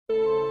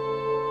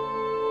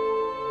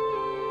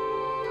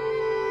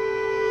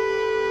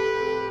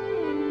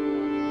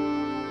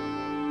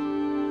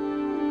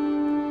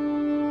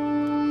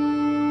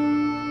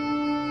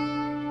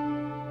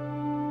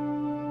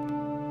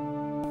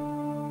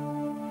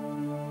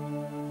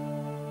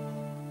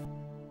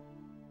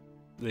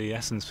the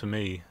essence for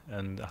me,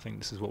 and I think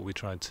this is what we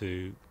tried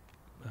to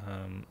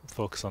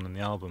focus on in the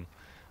album,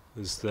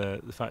 was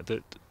the fact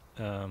that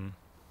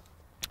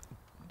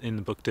in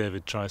the book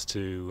David tries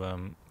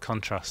to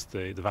contrast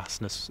the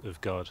vastness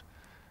of God,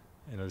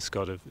 this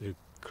God who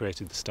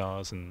created the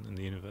stars and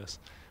the universe,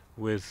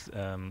 with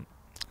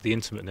the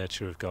intimate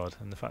nature of God,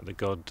 and the fact that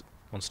God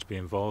wants to be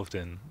involved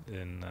in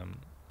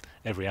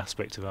every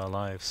aspect of our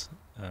lives.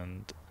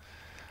 And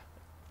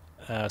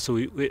so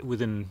we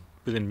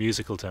within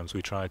musical terms,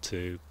 we tried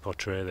to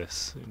portray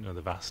this,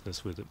 the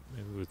vastness with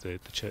the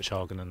church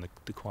organ and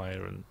the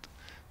choir, and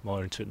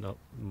more intimate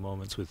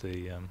moments with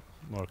the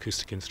more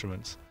acoustic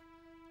instruments.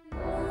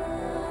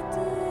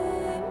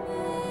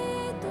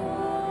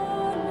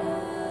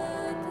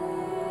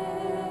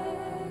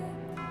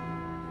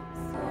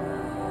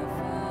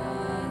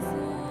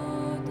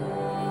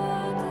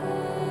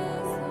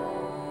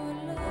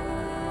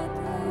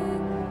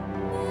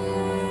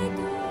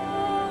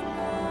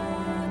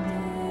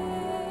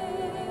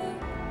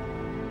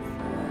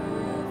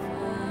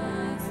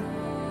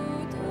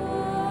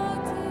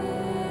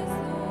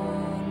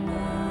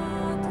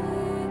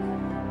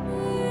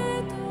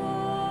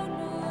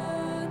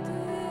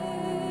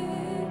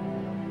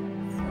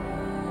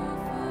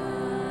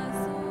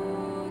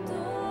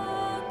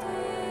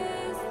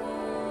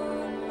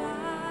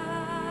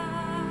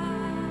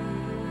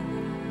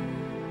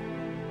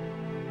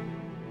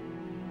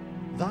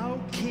 Thou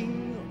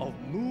King of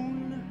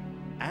moon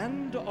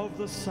and of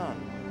the sun,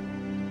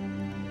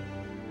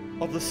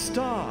 of the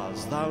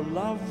stars thou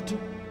loved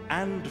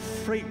and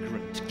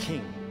fragrant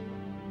King,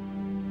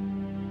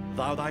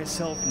 thou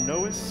thyself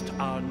knowest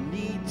our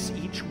needs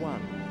each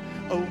one,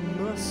 O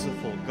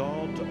merciful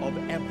God of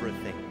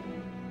everything.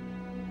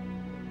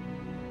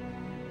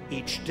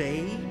 Each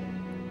day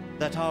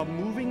that our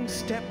moving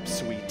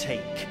steps we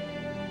take,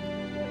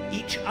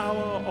 each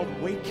hour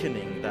of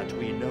wakening that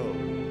we know,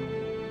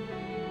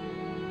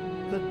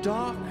 the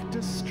dark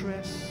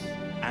distress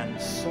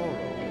and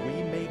sorrow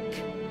we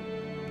make,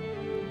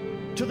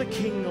 to the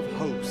King of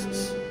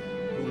hosts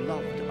who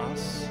loved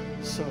us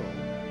so.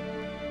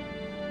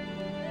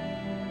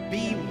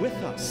 Be with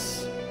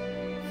us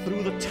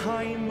through the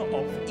time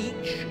of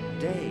each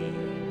day.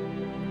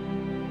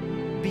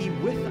 Be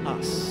with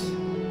us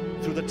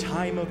through the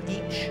time of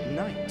each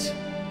night.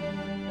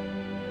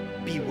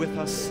 Be with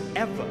us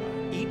ever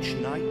each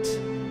night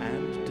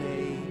and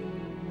day.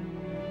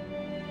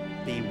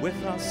 Be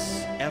with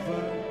us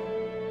ever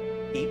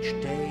each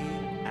day